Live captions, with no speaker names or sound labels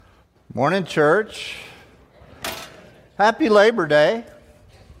Morning, church. Happy Labor Day.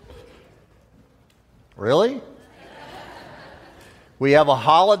 Really? We have a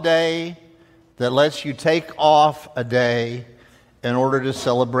holiday that lets you take off a day in order to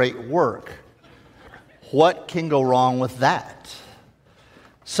celebrate work. What can go wrong with that?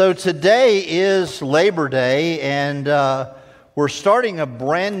 So today is Labor Day, and we're starting a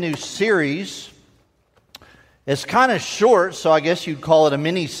brand new series. It's kind of short, so I guess you'd call it a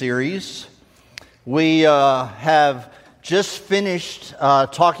mini-series. We have just finished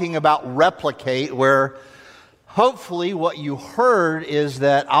talking about replicate, where hopefully what you heard is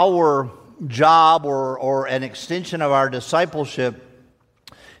that our job or an extension of our discipleship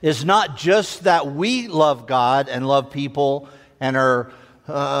is not just that we love God and love people and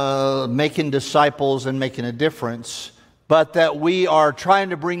are making disciples and making a difference, but that we are trying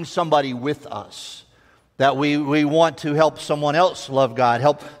to bring somebody with us. That we want to help someone else love God,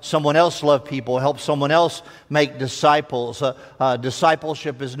 help someone else love people, help someone else make disciples.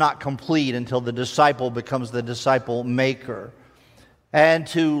 Discipleship is not complete until the disciple becomes the disciple maker. And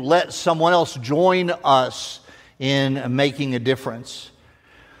to let someone else join us in making a difference.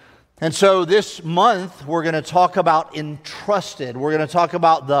 And so this month, we're going to talk about Entrusted. We're going to talk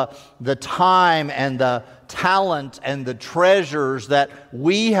about the time and the talent and the treasures that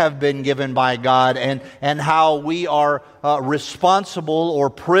we have been given by God and how we are responsible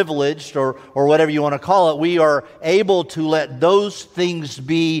or privileged or whatever you want to call it. We are able to let those things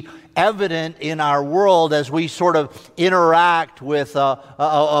be evident in our world as we sort of interact with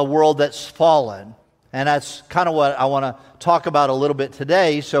a world that's fallen. And that's kind of what I want to talk about a little bit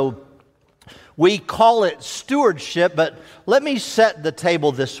today. So we call it stewardship, but let me set the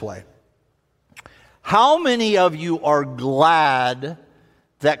table this way. How many of you are glad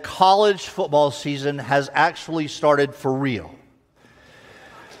that college football season has actually started for real?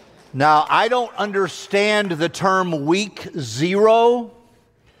 Now, I don't understand the term week 0.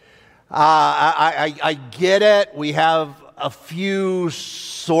 I get it. We have a few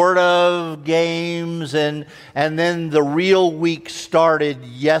sort of games, and then the real week started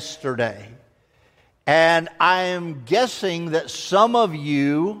yesterday. And I am guessing that some of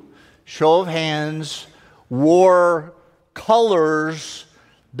you, show of hands, wore colors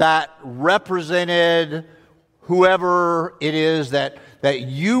that represented whoever it is that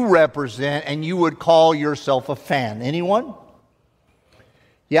you represent, and you would call yourself a fan. Anyone?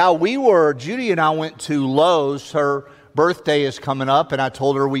 Yeah, Judy and I went to Lowe's. Her birthday is coming up, and I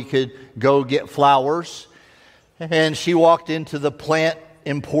told her we could go get flowers. And she walked into the plant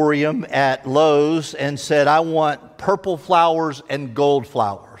emporium at Lowe's and said, "I want purple flowers and gold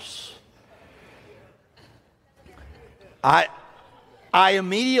flowers." I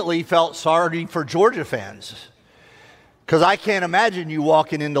immediately felt sorry for Georgia fans, because I can't imagine you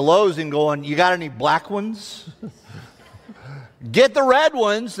walking into Lowe's and going, "You got any black ones? Get the red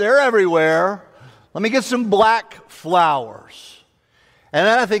ones, they're everywhere. Let me get some black flowers." And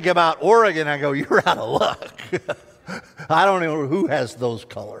then I think about Oregon, I go, "You're out of luck." I don't know who has those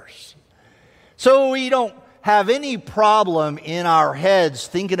colors. So we don't have any problem in our heads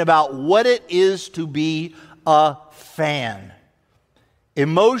thinking about what it is to be a fan.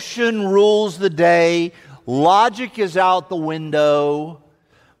 Emotion rules the day. Logic is out the window.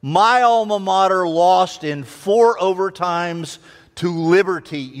 My alma mater lost in 4 overtimes to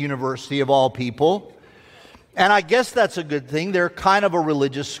Liberty University, of all people. And I guess that's a good thing. They're kind of a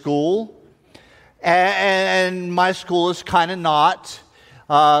religious school. And my school is kind of not.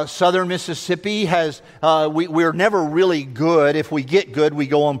 Southern Mississippi has, we're never really good. If we get good, we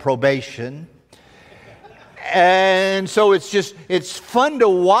go on probation. And so it's fun to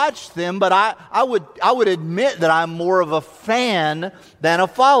watch them, but I would admit that I'm more of a fan than a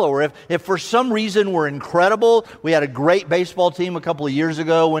follower. If for some reason we're incredible, we had a great baseball team a couple of years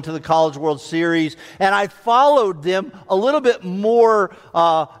ago, went to the College World Series, and I followed them a little bit more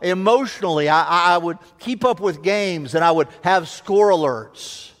emotionally. I would keep up with games, and I would have score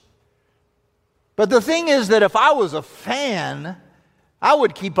alerts. But the thing is that if I was a fan, I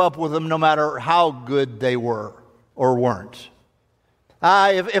would keep up with them no matter how good they were or weren't.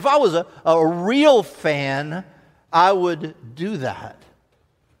 If I was a real fan, I would do that.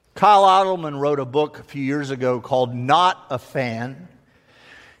 Kyle Otterman wrote a book a few years ago called Not a Fan,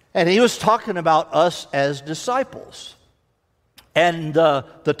 and he was talking about us as disciples. And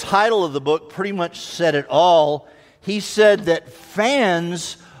the title of the book pretty much said it all. He said that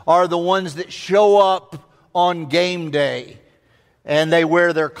fans are the ones that show up on game day, and they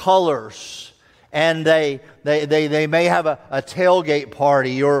wear their colors, and they may have a tailgate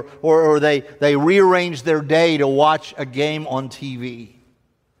party, or they rearrange their day to watch a game on TV.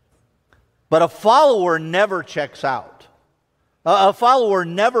 But a follower never checks out. A follower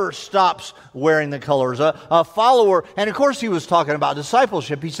never stops wearing the colors. A follower, and of course he was talking about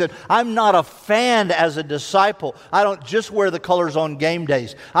discipleship. He said, I'm not a fan as a disciple. I don't just wear the colors on game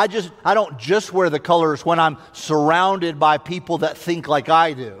days. I don't just wear the colors when I'm surrounded by people that think like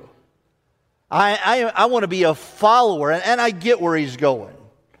I do. I want to be a follower, and I get where he's going.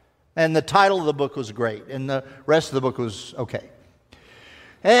 And the title of the book was great, and the rest of the book was okay.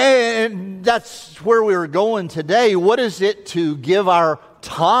 And that's where we were going today. What is it to give our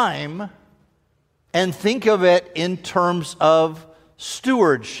time and think of it in terms of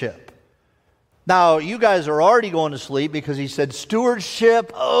stewardship? Now, you guys are already going to sleep because he said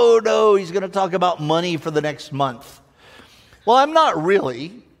stewardship. Oh no, he's going to talk about money for the next month. Well, I'm not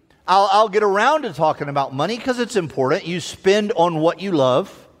really. I'll get around to talking about money because it's important. You spend on what you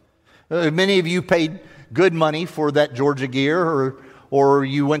love. Many of you paid good money for that Georgia gear, or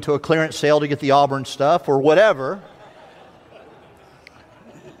you went to a clearance sale to get the Auburn stuff, or whatever.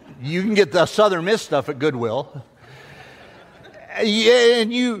 You can get the Southern Miss stuff at Goodwill.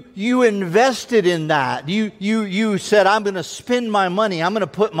 And you invested in that. You said, I'm going to spend my money. I'm going to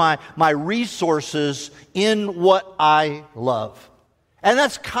put my resources in what I love. And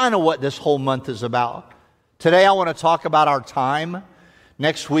that's kind of what this whole month is about. Today I want to talk about our time.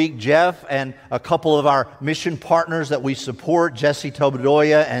 Next week, Jeff and a couple of our mission partners that we support, Jesse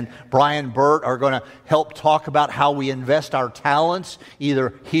Tobedoya and Brian Burt, are going to help talk about how we invest our talents,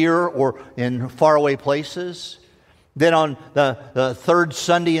 either here or in faraway places. Then on the third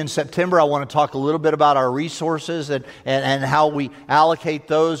Sunday in September, I want to talk a little bit about our resources and how we allocate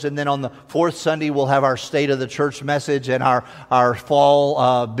those. And then on the fourth Sunday, we'll have our State of the Church message and our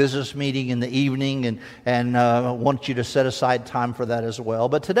fall business meeting in the evening. And I want you to set aside time for that as well.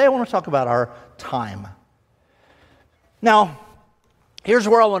 But today I want to talk about our time. Now, here's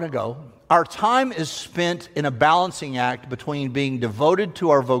where I want to go. Our time is spent in a balancing act between being devoted to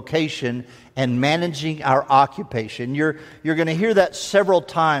our vocation and managing our occupation. You're going to hear that several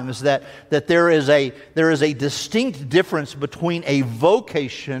times, that there is a distinct difference between a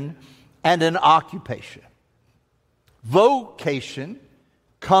vocation and an occupation. Vocation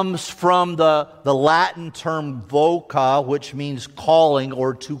comes from the Latin term voca, which means calling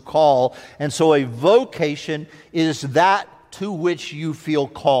or to call. And so a vocation is that to which you feel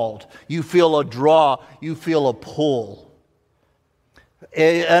called. You feel a draw. You feel a pull.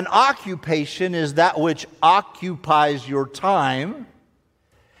 An occupation is that which occupies your time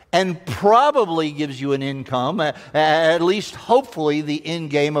and probably gives you an income. At least, hopefully, the end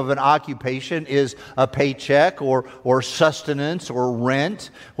game of an occupation is a paycheck or sustenance or rent.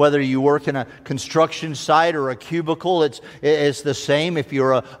 Whether you work in a construction site or a cubicle, it's the same. If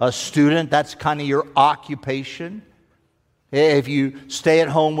you're a student, that's kind of your occupation. If you stay at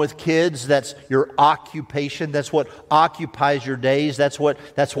home with kids, that's your occupation. That's what occupies your days. That's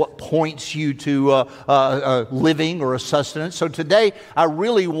what points you to a living or a sustenance. So today, I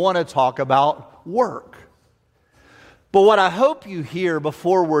really want to talk about work. But what I hope you hear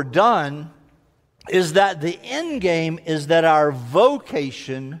before we're done is that the end game is that our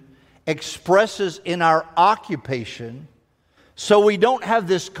vocation expresses in our occupation. So we don't have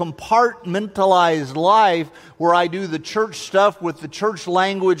this compartmentalized life where I do the church stuff with the church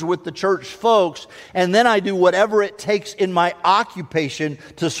language with the church folks, and then I do whatever it takes in my occupation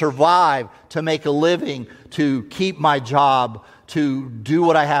to survive, to make a living, to keep my job, to do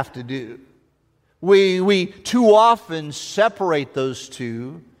what I have to do. We too often separate those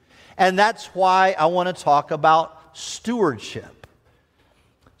two, and that's why I want to talk about stewardship.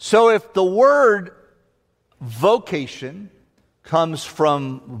 So if the word vocation comes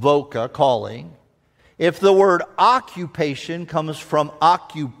from voca, calling. If the word occupation comes from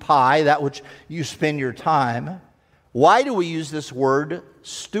occupy, that which you spend your time, why do we use this word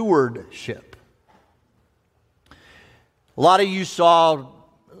stewardship? A lot of you saw,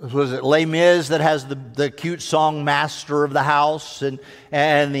 was it Les Mis that has the cute song Master of the House?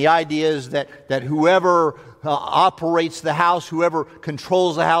 And the idea is that whoever operates the house, whoever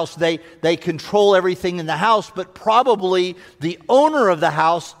controls the house, they control everything in the house, but probably the owner of the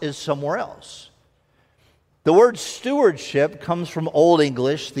house is somewhere else. The word stewardship comes from Old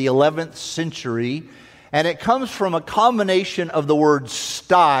English, the 11th century, and it comes from a combination of the word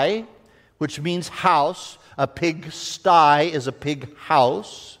sty, which means house. A pig sty is a pig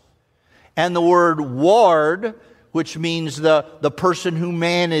house. And the word ward, which means the person who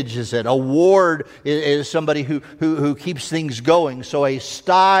manages it. A ward is somebody who keeps things going. So a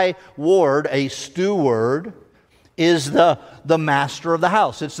sty ward, a steward, is the master of the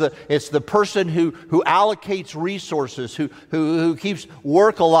house. It's the person who allocates resources, who keeps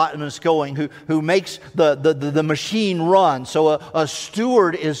work allotments going, who makes the machine run. So a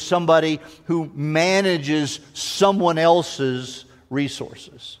steward is somebody who manages someone else's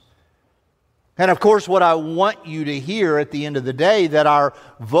resources. And of course, what I want you to hear at the end of the day, that our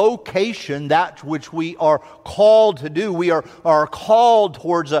vocation, that which we are called to do, we are called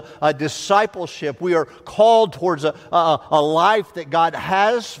towards a discipleship. We are called towards a life that God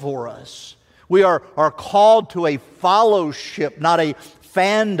has for us. We are called to a fellowship, not a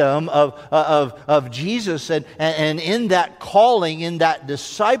fandom of Jesus, and in that calling, in that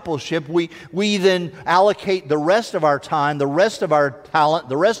discipleship, we then allocate the rest of our time, the rest of our talent,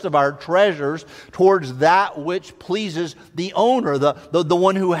 the rest of our treasures towards that which pleases the owner, the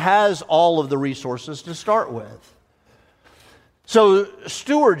one who has all of the resources to start with. So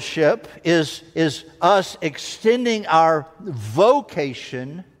stewardship is us extending our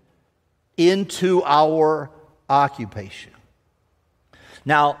vocation into our occupation.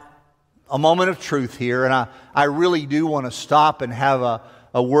 Now, a moment of truth here, and I really do want to stop and have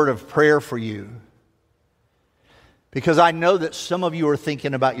a word of prayer for you, because I know that some of you are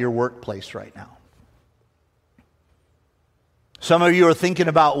thinking about your workplace right now. Some of you are thinking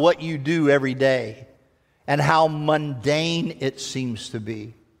about what you do every day and how mundane it seems to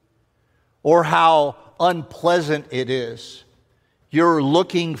be, or how unpleasant it is. You're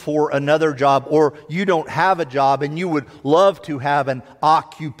looking for another job, or you don't have a job and you would love to have an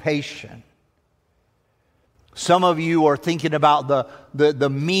occupation. Some of you are thinking about the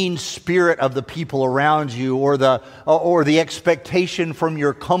mean spirit of the people around you, or the expectation from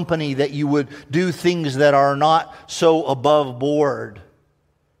your company that you would do things that are not so above board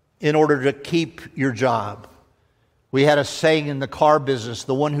in order to keep your job. We had a saying in the car business,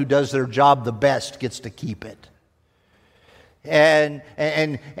 the one who does their job the best gets to keep it. And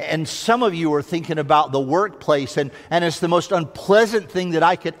some of you are thinking about the workplace, and it's the most unpleasant thing that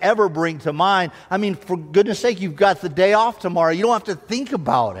I could ever bring to mind. I mean, for goodness sake, you've got the day off tomorrow. You don't have to think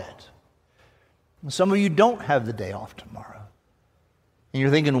about it. Some of you don't have the day off tomorrow. And you're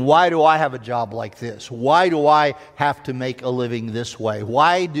thinking, why do I have a job like this? Why do I have to make a living this way?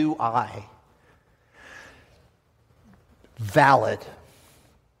 Why do I? Valid.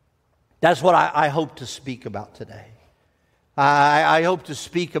 That's what I hope to speak about today. I hope to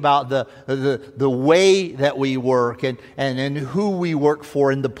speak about the way that we work and who we work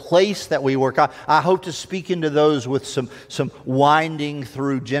for and the place that we work. I hope to speak into those with some winding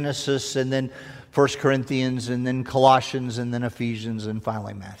through Genesis, and then 1 Corinthians, and then Colossians, and then Ephesians, and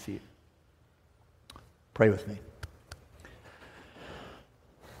finally Matthew. Pray with me.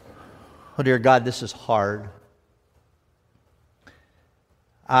 Oh dear God, this is hard.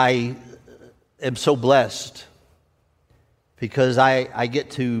 I am so blessed because I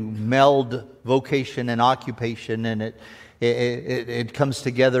get to meld vocation and occupation, and it comes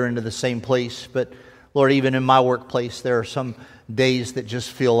together into the same place. But Lord, even in my workplace, there are some days that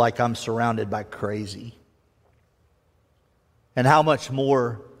just feel like I'm surrounded by crazy. And how much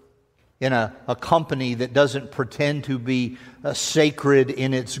more in a company that doesn't pretend to be sacred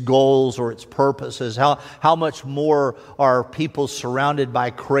in its goals or its purposes. How much more are people surrounded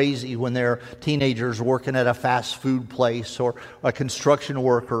by crazy when they're teenagers working at a fast food place, or a construction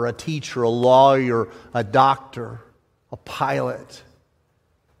worker, a teacher, a lawyer, a doctor, a pilot,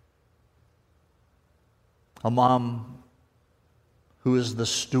 a mom who is the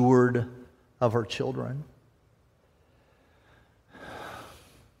steward of her children.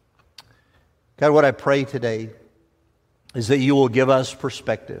 God, what I pray today is that you will give us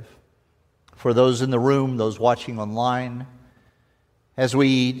perspective for those in the room, those watching online, as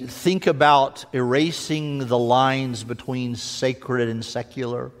we think about erasing the lines between sacred and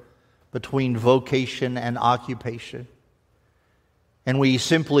secular, between vocation and occupation. And we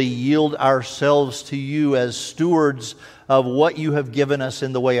simply yield ourselves to you as stewards of what you have given us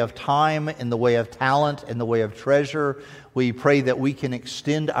in the way of time, in the way of talent, in the way of treasure. We pray that we can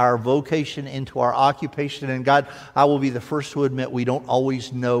extend our vocation into our occupation. And God, I will be the first to admit we don't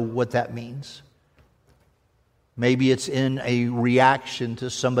always know what that means. Maybe it's in a reaction to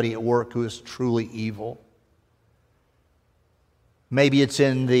somebody at work who is truly evil. Maybe it's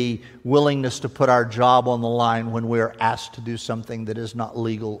in the willingness to put our job on the line when we are asked to do something that is not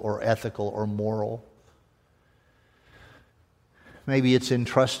legal or ethical or moral. Maybe it's in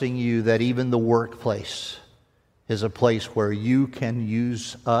trusting you that even the workplace is a place where you can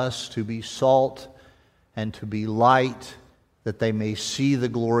use us to be salt and to be light, that they may see the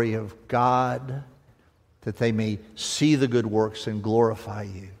glory of God, that they may see the good works and glorify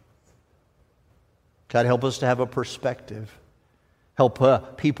you. God, help us to have a perspective.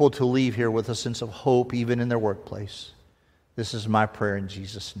 Help people to leave here with a sense of hope, even in their workplace. This is my prayer in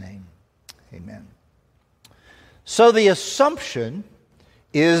Jesus' name. Amen. So the assumption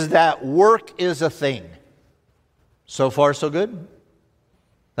is that work is a thing. So far, so good?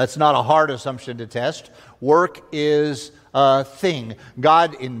 That's not a hard assumption to test. Work is a thing.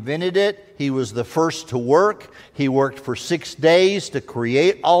 God invented it. He was the first to work. He worked for 6 days to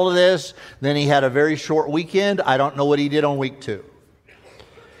create all of this. Then he had a very short weekend. I don't know what he did on week 2.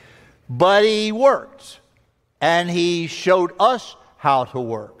 But he worked. And he showed us how to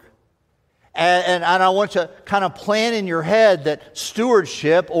work. And I want to kind of plan in your head that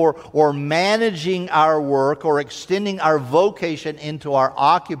stewardship or managing our work or extending our vocation into our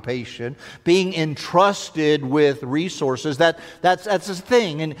occupation, being entrusted with resources, that's a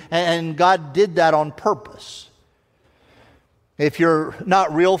thing. And God did that on purpose. If you're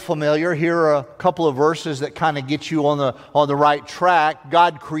not real familiar, here are a couple of verses that kind of get you on the right track.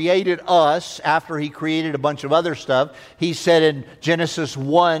 God created us after He created a bunch of other stuff. He said in Genesis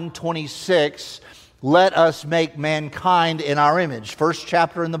 1:26, "Let us make mankind in our image." First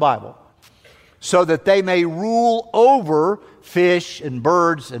chapter in the Bible. "So that they may rule over fish and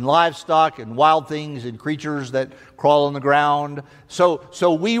birds and livestock and wild things and creatures that crawl on the ground." So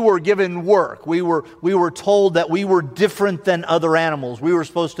we were given work. We were told that we were different than other animals. We were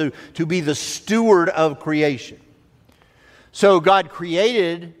supposed to be the steward of creation. So God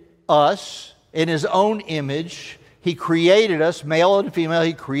created us in His own image. He created us, male and female.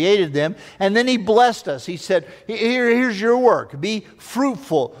 He created them. And then He blessed us. He said, here's your work. Be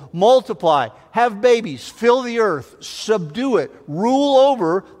fruitful, multiply, have babies, fill the earth, subdue it, rule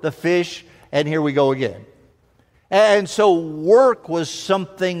over the fish. And here we go again. And so work was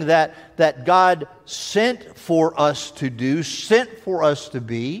something that God sent for us to do, sent for us to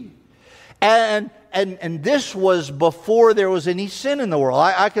be. And this was before there was any sin in the world.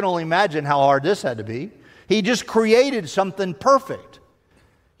 I can only imagine how hard this had to be. He just created something perfect.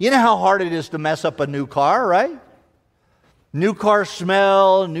 You know how hard it is to mess up a new car, right? New car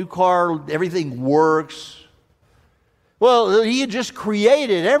smell, new car, everything works. Well, He had just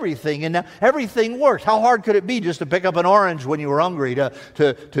created everything, and now everything works. How hard could it be just to pick up an orange when you were hungry,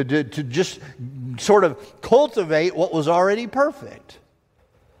 to just sort of cultivate what was already perfect?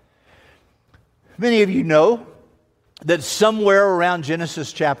 Many of you know that somewhere around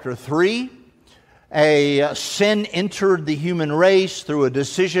Genesis chapter 3, a sin entered the human race through a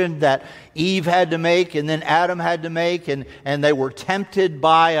decision that Eve had to make and then Adam had to make, and they were tempted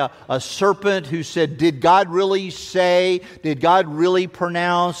by a serpent who said, "Did God really say? Did God really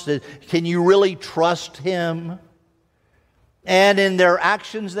pronounce? Can you really trust Him?" And in their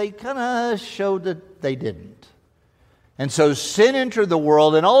actions, they kind of showed that they didn't. And so sin entered the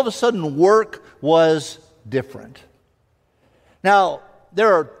world, and all of a sudden work was different. Now,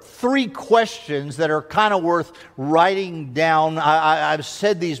 there are 3 questions that are kind of worth writing down. I've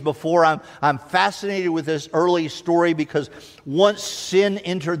said these before. I'm fascinated with this early story because once sin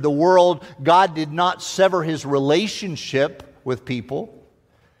entered the world, God did not sever His relationship with people.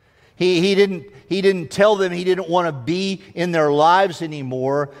 He didn't tell them He didn't want to be in their lives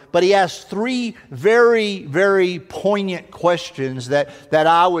anymore, but He asked 3 very, very poignant questions that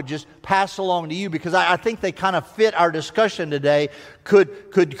I would just pass along to you because I think they kind of fit our discussion today.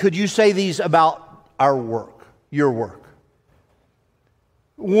 Could you say these about our work, your work?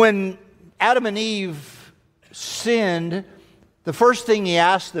 When Adam and Eve sinned, the first thing He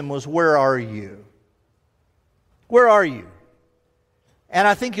asked them was, "Where are you? Where are you?" And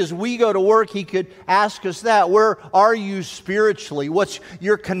I think as we go to work, He could ask us that. Where are you spiritually? What's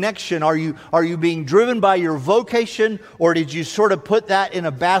your connection? Are you being driven by your vocation, or did you sort of put that in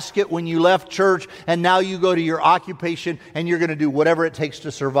a basket when you left church and now you go to your occupation and you're going to do whatever it takes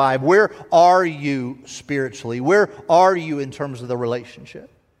to survive? Where are you spiritually? Where are you in terms of the relationship?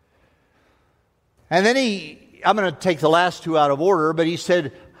 And then I'm going to take the last 2 out of order, but He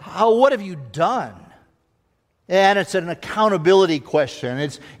said, what have you done? And it's an accountability question.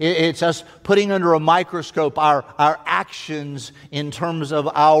 It's us putting under a microscope our actions in terms of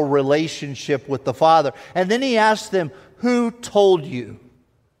our relationship with the Father. And then He asked them, "Who told you?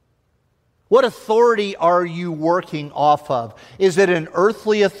 What authority are you working off of? Is it an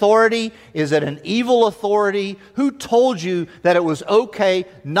earthly authority? Is it an evil authority? Who told you that it was okay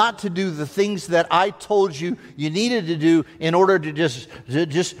not to do the things that I told you needed to do in order to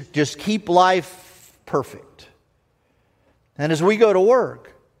just keep life perfect?" And as we go to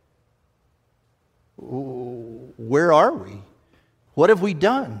work, where are we? What have we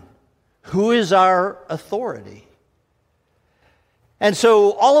done? Who is our authority? And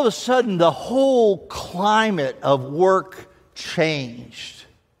so all of a sudden, the whole climate of work changed.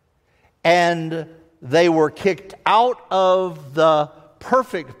 And they were kicked out of the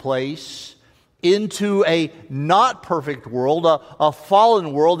perfect place into a not perfect world, a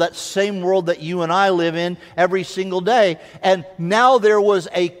fallen world, that same world that you and I live in every single day. And now there was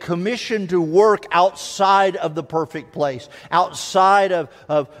a commission to work outside of the perfect place, outside of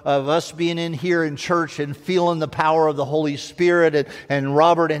us being in here in church and feeling the power of the Holy Spirit, and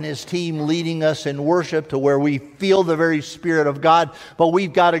Robert and his team leading us in worship to where we feel the very Spirit of God. But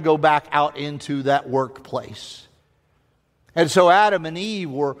we've got to go back out into that workplace. And so Adam and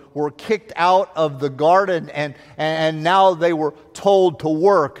Eve were kicked out of the garden, and now they were told to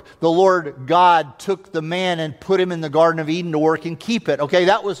work. The Lord God took the man and put him in the Garden of Eden to work and keep it. Okay,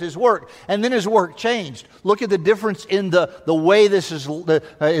 that was his work. And then his work changed. Look at the difference in the way this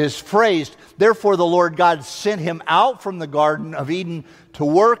is phrased. Therefore the Lord God sent him out from the Garden of Eden to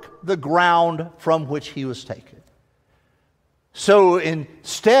work the ground from which he was taken. So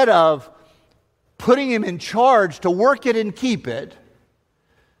instead of putting him in charge to work it and keep it,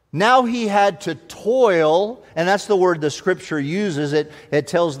 now he had to toil, and that's the word the Scripture uses. It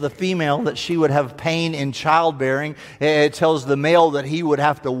tells the female that she would have pain in childbearing. It tells the male that he would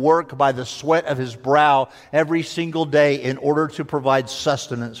have to work by the sweat of his brow every single day in order to provide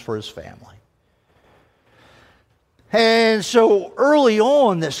sustenance for his family. And so early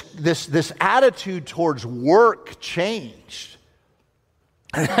on, this attitude towards work changed.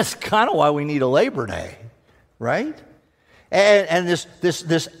 And that's kind of why we need a Labor Day, right? And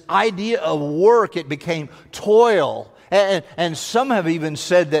this idea of work, it became toil. And some have even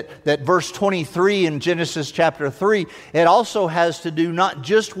said that verse 23 in Genesis chapter 3, it also has to do not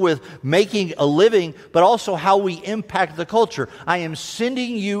just with making a living, but also how we impact the culture. I am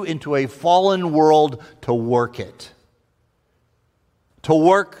sending you into a fallen world to work it. To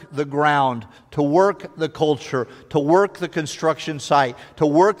work the ground, to work the culture, to work the construction site, to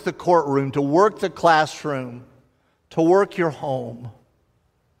work the courtroom, to work the classroom, to work your home.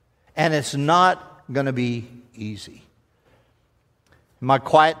 And it's not going to be easy. In my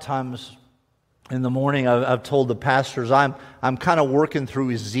quiet times in the morning, I've told the pastors I'm kind of working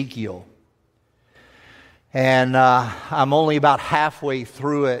through Ezekiel. And I'm only about halfway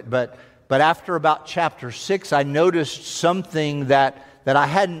through it, but after about chapter 6, I noticed something that I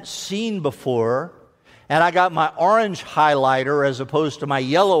hadn't seen before, and I got my orange highlighter as opposed to my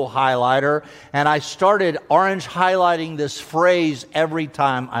yellow highlighter, and I started orange highlighting this phrase every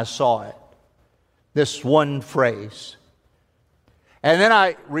time I saw it. This one phrase. And then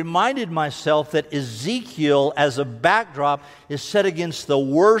I reminded myself that Ezekiel, as a backdrop, is set against the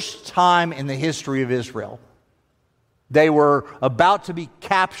worst time in the history of Israel. They were about to be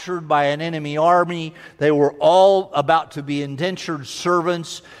captured by an enemy army. They were all about to be indentured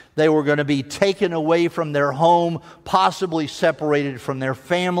servants. They were going to be taken away from their home, possibly separated from their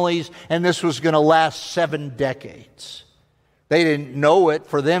families, and this was going to last 7 decades. They didn't know it.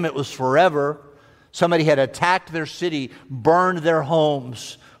 For them, it was forever. Somebody had attacked their city, burned their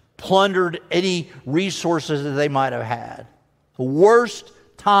homes, plundered any resources that they might have had. The worst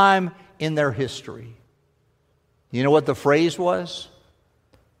time in their history. You know what the phrase was?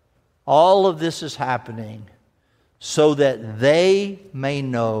 All of this is happening so that they may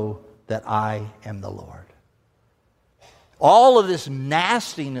know that I am the Lord. All of this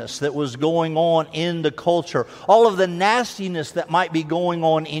nastiness that was going on in the culture, all of the nastiness that might be going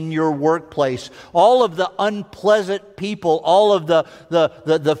on in your workplace, all of the unpleasant people, all of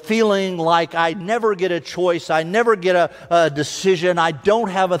the feeling like I never get a choice, I never get a decision, I don't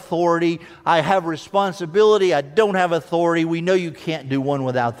have authority, I have responsibility, I don't have authority. We know you can't do one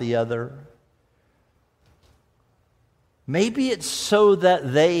without the other. Maybe it's so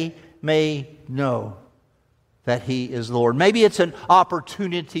that they may know that He is Lord. Maybe it's an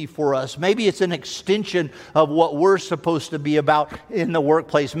opportunity for us. Maybe it's an extension of what we're supposed to be about in the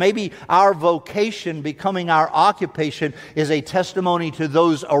workplace. Maybe our vocation, becoming our occupation, is a testimony to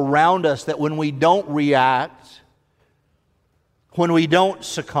those around us that when we don't react, when we don't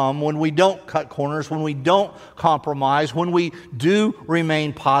succumb, when we don't cut corners, when we don't compromise, when we do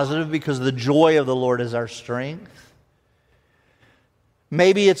remain positive because the joy of the Lord is our strength.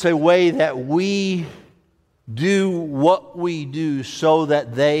 Maybe it's a way that we do what we do so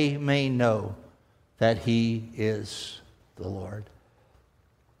that they may know that He is the Lord.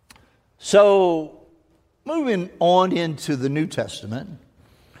 So, moving on into the New Testament,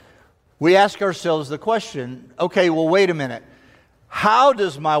 we ask ourselves the question, okay, well, wait a minute. How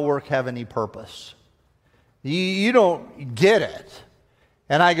does my work have any purpose? You don't get it.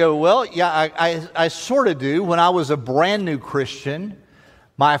 And I go, well, yeah, I sort of do. When I was a brand new Christian,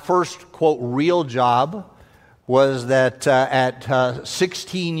 my first, quote, real job was that at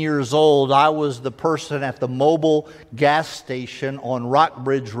 16 years old, I was the person at the mobile gas station on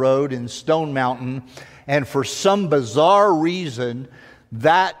Rockbridge Road in Stone Mountain. And for some bizarre reason,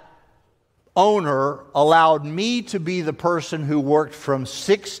 that owner allowed me to be the person who worked from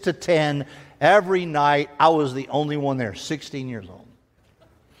 6 to 10 every night. I was the only one there, 16 years old.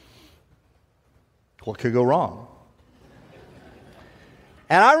 What could go wrong?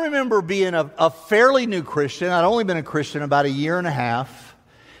 And I remember being a fairly new Christian. I'd only been a Christian about a year and a half.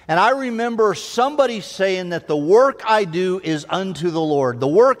 And I remember somebody saying that the work I do is unto the Lord. The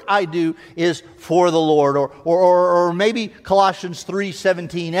work I do is for the Lord. Or maybe Colossians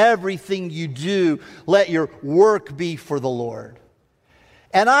 3:17, everything you do, let your work be for the Lord.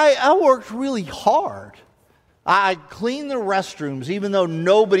 And I worked really hard. I cleaned the restrooms even though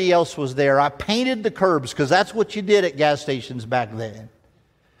nobody else was there. I painted the curbs because that's what you did at gas stations back then.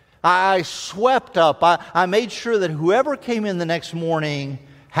 I swept up. I made sure that whoever came in the next morning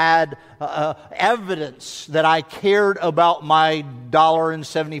had evidence that I cared about my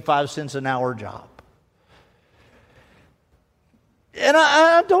 $1.75 an hour job. And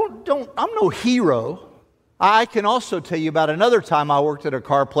I'm no hero. I can also tell you about another time I worked at a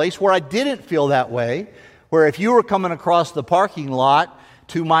car place where I didn't feel that way, where if you were coming across the parking lot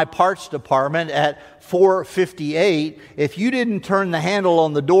to my parts department at 4:58, if you didn't turn the handle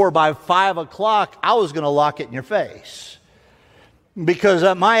on the door by 5 o'clock, I was going to lock it in your face.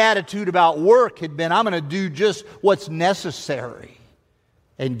 Because my attitude about work had been, I'm going to do just what's necessary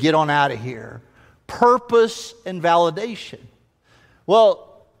and get on out of here. Purpose and validation. Well,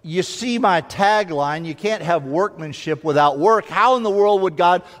 you see my tagline, you can't have workmanship without work. How in the world would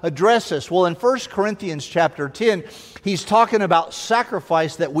God address us? Well, in 1 Corinthians chapter 10, he's talking about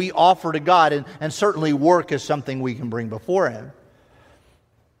sacrifice that we offer to God, and certainly work is something we can bring before Him.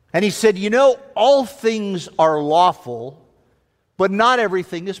 And he said, all things are lawful, but not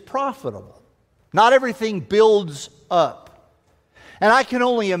everything is profitable. Not everything builds up. And I can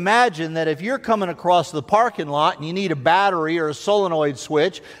only imagine that if you're coming across the parking lot and you need a battery or a solenoid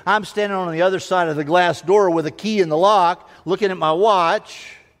switch, I'm standing on the other side of the glass door with a key in the lock, looking at my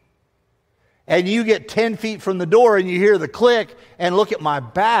watch, and you get 10 feet from the door and you hear the click and look at my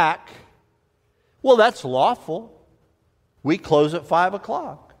back, well, that's lawful. We close at 5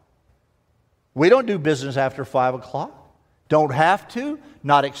 o'clock. We don't do business after 5 o'clock. Don't have to,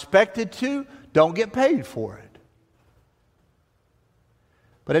 not expected to, don't get paid for it.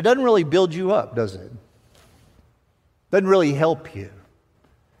 But it doesn't really build you up, does it? Doesn't really help you.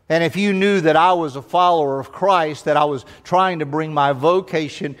 And if you knew that I was a follower of Christ, that I was trying to bring my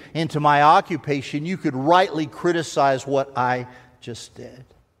vocation into my occupation, you could rightly criticize what I just did.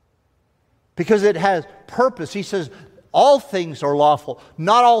 Because it has purpose. He says, all things are lawful.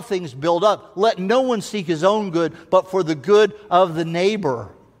 Not all things build up. Let no one seek his own good, but for the good of the neighbor.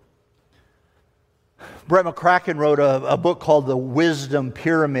 Brett McCracken wrote a book called The Wisdom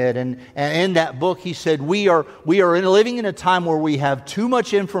Pyramid, and in that book he said, we are living in a time where we have too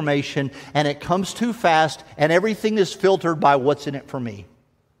much information and it comes too fast and everything is filtered by what's in it for me.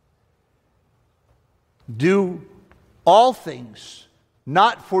 Do all things,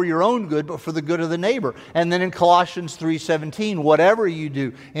 not for your own good, but for the good of the neighbor. And then in Colossians 3:17, whatever you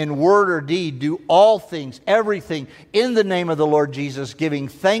do, in word or deed, do all things, everything, in the name of the Lord Jesus, giving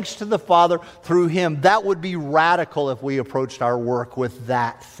thanks to the Father through Him. That would be radical if we approached our work with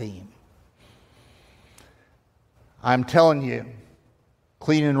that theme. I'm telling you,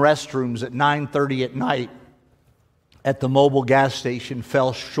 cleaning restrooms at 9:30 at night at the mobile gas station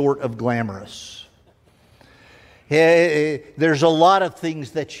fell short of glamorous. There's a lot of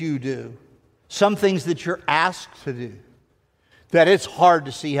things that you do, some things that you're asked to do, that it's hard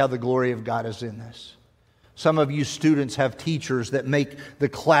to see how the glory of God is in this. Some of you students have teachers that make the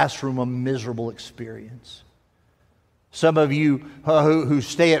classroom a miserable experience. Some of you who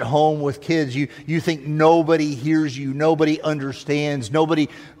stay at home with kids, you think nobody hears you, nobody understands, nobody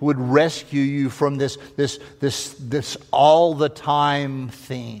would rescue you from this all the time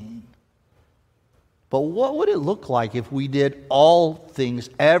thing. But what would it look like if we did all things,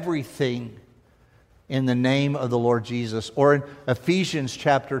 everything, in the name of the Lord Jesus? Or in Ephesians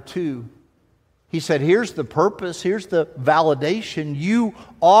chapter 2, he said, here's the purpose, here's the validation. You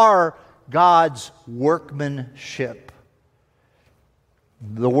are God's workmanship.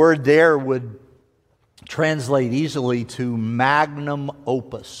 The word there would translate easily to magnum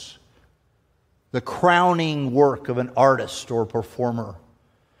opus, the crowning work of an artist or performer.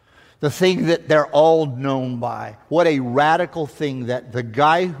 the thing that they're all known by. What a radical thing that the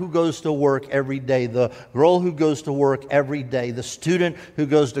guy who goes to work every day, the girl who goes to work every day, the student who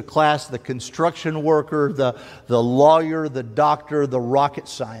goes to class, the construction worker, the lawyer, the doctor, the rocket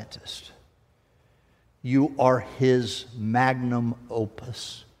scientist. You are His magnum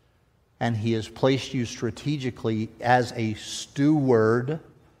opus. And He has placed you strategically as a steward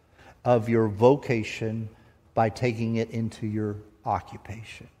of your vocation by taking it into your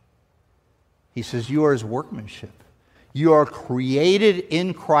occupation. He says you are His workmanship. You are created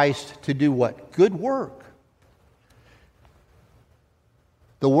in Christ to do what? Good work.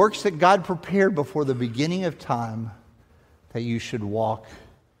 The works that God prepared before the beginning of time, that you should walk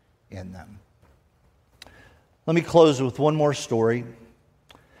in them. Let me close with one more story.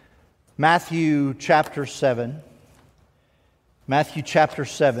 Matthew chapter 7. Matthew chapter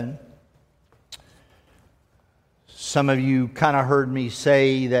 7. Some of you kind of heard me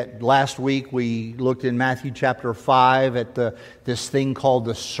say that last week we looked in Matthew chapter 5 at this thing called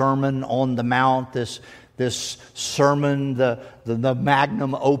the Sermon on the Mount, this sermon, the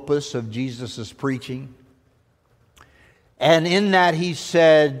magnum opus of Jesus' preaching. And in that He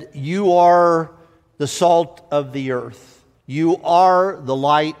said, you are the salt of the earth. You are the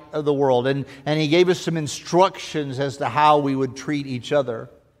light of the world. And He gave us some instructions as to how we would treat each other.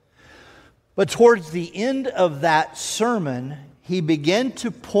 But towards the end of that sermon, He began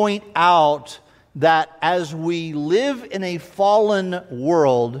to point out that as we live in a fallen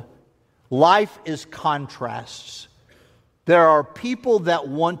world, life is contrasts. There are people that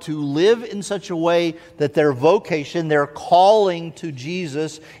want to live in such a way that their vocation, their calling to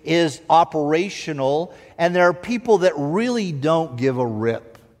Jesus is operational, and there are people that really don't give a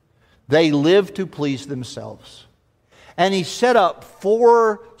rip. They live to please themselves. And He set up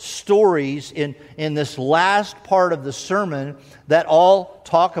 4 stories in this last part of the sermon that all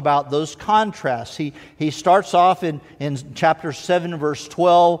talk about those contrasts. He starts off in chapter 7, verse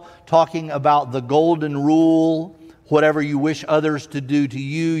 12, talking about the golden rule. Whatever you wish others to do to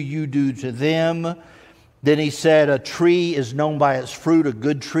you, you do to them. Then He said, a tree is known by its fruit. A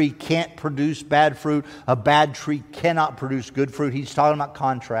good tree can't produce bad fruit. A bad tree cannot produce good fruit. He's talking about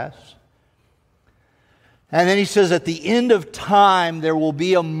contrasts. And then He says at the end of time, there will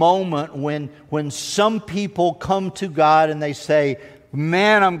be a moment when some people come to God and they say,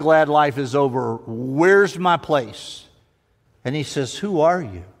 man, I'm glad life is over. Where's my place? And He says, who are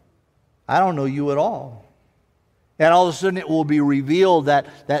you? I don't know you at all. And all of a sudden it will be revealed that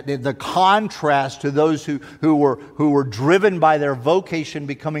the contrast to those who were driven by their vocation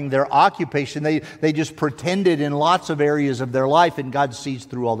becoming their occupation, they just pretended in lots of areas of their life, and God sees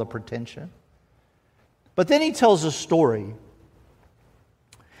through all the pretension. But then He tells a story.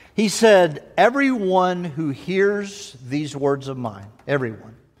 He said, everyone who hears these words of mine,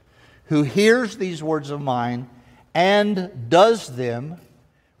 everyone who hears these words of mine and does them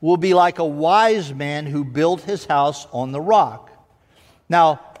will be like a wise man who built his house on the rock.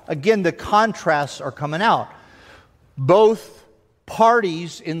 Now, again, the contrasts are coming out. Both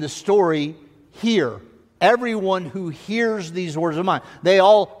parties in the story hear. Everyone who hears these words of mine. They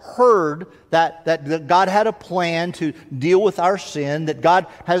all heard that God had a plan to deal with our sin, that God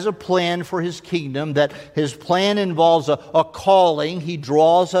has a plan for His kingdom, that His plan involves a calling. He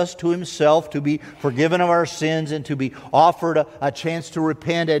draws us to Himself to be forgiven of our sins and to be offered a chance to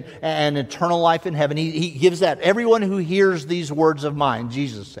repent and eternal life in heaven. He gives that. Everyone who hears these words of mine,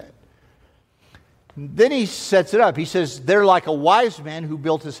 Jesus said. Then He sets it up. He says, they're like a wise man who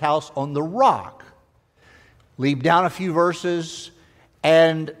built his house on the rock. Leave down a few verses,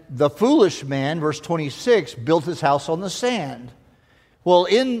 and the foolish man, verse 26, built his house on the sand. Well,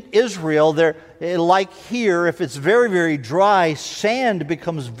 in Israel, like here, if it's very, very dry, sand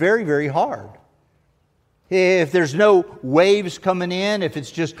becomes very, very hard. If there's no waves coming in, if it's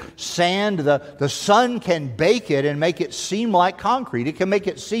just sand, the sun can bake it and make it seem like concrete. It can make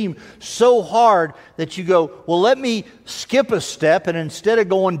it seem so hard that you go, well, let me skip a step, and instead of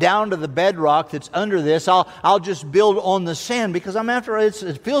going down to the bedrock that's under this, I'll just build on the sand because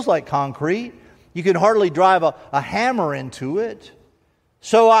it feels like concrete. You can hardly drive a hammer into it.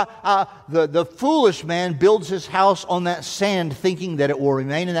 So the foolish man builds his house on that sand thinking that it will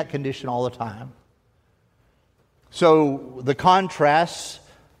remain in that condition all the time. So the contrasts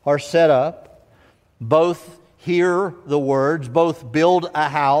are set up. Both hear the words, both build a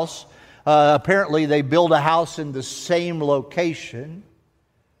house. Apparently they build a house in the same location.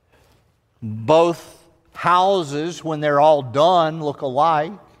 Both houses, when they're all done, look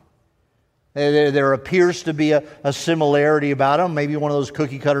alike. There appears to be a similarity about them. Maybe one of those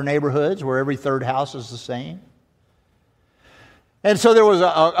cookie cutter neighborhoods where every third house is the same. And so there was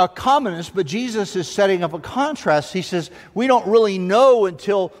a commonest, but Jesus is setting up a contrast. He says, we don't really know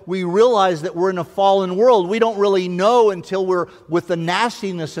until we realize that we're in a fallen world. We don't really know until we're with the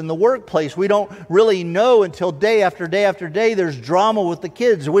nastiness in the workplace. We don't really know until day after day after day there's drama with the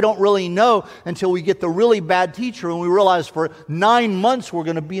kids. We don't really know until we get the really bad teacher and we realize for 9 months we're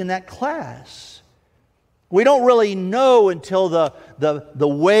going to be in that class. We don't really know until the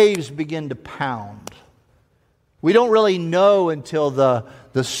waves begin to pound. We don't really know until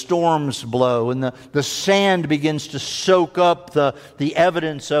the storms blow and the sand begins to soak up the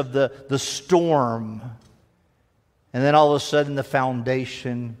evidence of the storm. And then all of a sudden the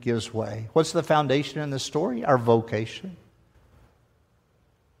foundation gives way. What's the foundation in the story? Our vocation.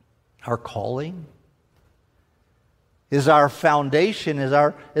 Our calling. Is our foundation,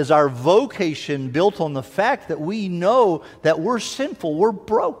 is our vocation built on the fact that we know that we're sinful, we're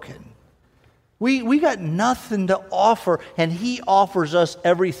broken. We got nothing to offer, and He offers us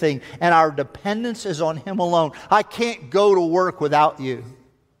everything, and our dependence is on Him alone. I can't go to work without you.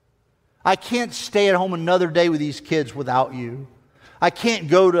 I can't stay at home another day with these kids without you. I can't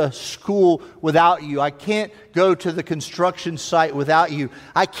go to school without you. I can't go to the construction site without you.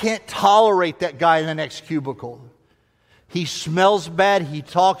 I can't tolerate that guy in the next cubicle. He smells bad. He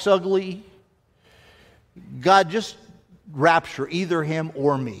talks ugly. God, just rapture either him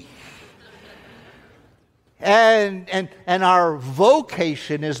or me. And our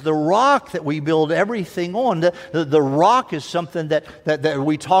vocation is the rock that we build everything on. The rock is something that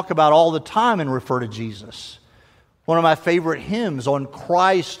we talk about all the time and refer to Jesus. One of my favorite hymns, on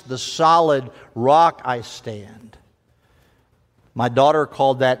Christ the solid rock I stand. My daughter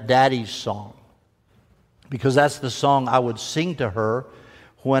called that Daddy's song because that's the song I would sing to her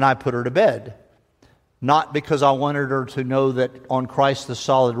when I put her to bed. Not because I wanted her to know that on Christ the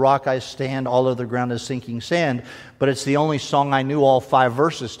solid rock I stand, all other ground is sinking sand, but it's the only song I knew all 5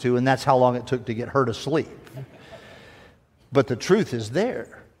 verses to, and that's how long it took to get her to sleep. But the truth is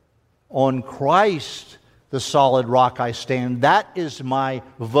there. On Christ the solid rock I stand. That is my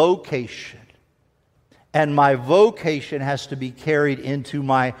vocation. And my vocation has to be carried into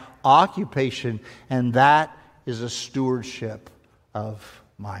my occupation, and that is a stewardship of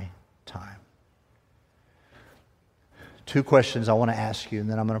my time. 2 questions I want to ask you, and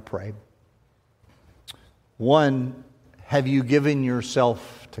then I'm going to pray. 1, have you given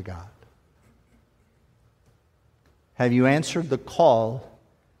yourself to God? Have you answered the call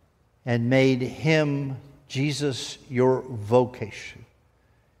and made Him, Jesus, your vocation?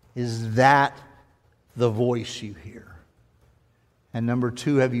 Is that the voice you hear? And number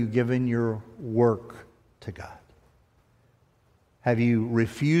 2, have you given your work to God? Have you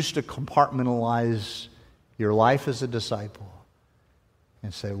refused to compartmentalize your life as a disciple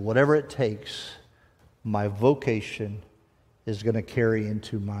and say, whatever it takes, my vocation is going to carry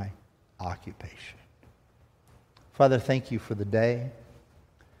into my occupation? Father, thank you for the day.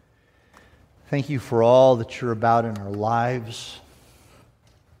 Thank you for all that you're about in our lives.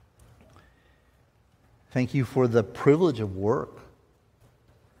 Thank you for the privilege of work.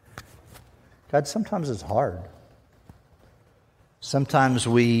 God, sometimes it's hard. Sometimes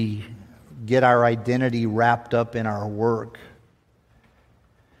we get our identity wrapped up in our work.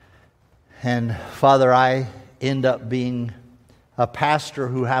 And Father, I end up being a pastor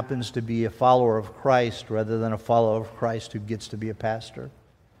who happens to be a follower of Christ rather than a follower of Christ who gets to be a pastor.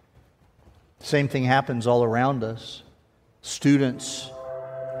 Same thing happens all around us. Students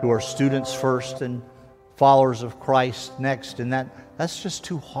who are students first and followers of Christ next, and that's just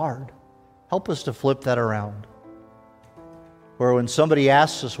too hard. Help us to flip that around. Where when somebody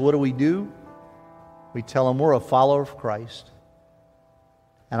asks us, what do? We tell them we're a follower of Christ.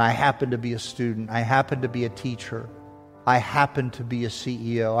 And I happen to be a student. I happen to be a teacher. I happen to be a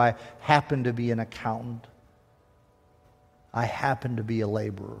CEO. I happen to be an accountant. I happen to be a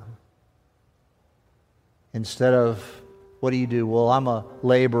laborer. Instead of, what do? Well, I'm a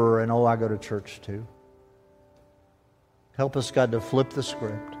laborer and I go to church too. Help us, God, to flip the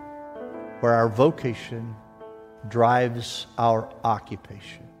script where our vocation drives our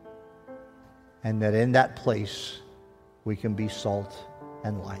occupation. And that in that place, we can be salt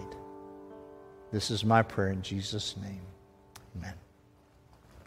and light. This is my prayer in Jesus' name. Amen.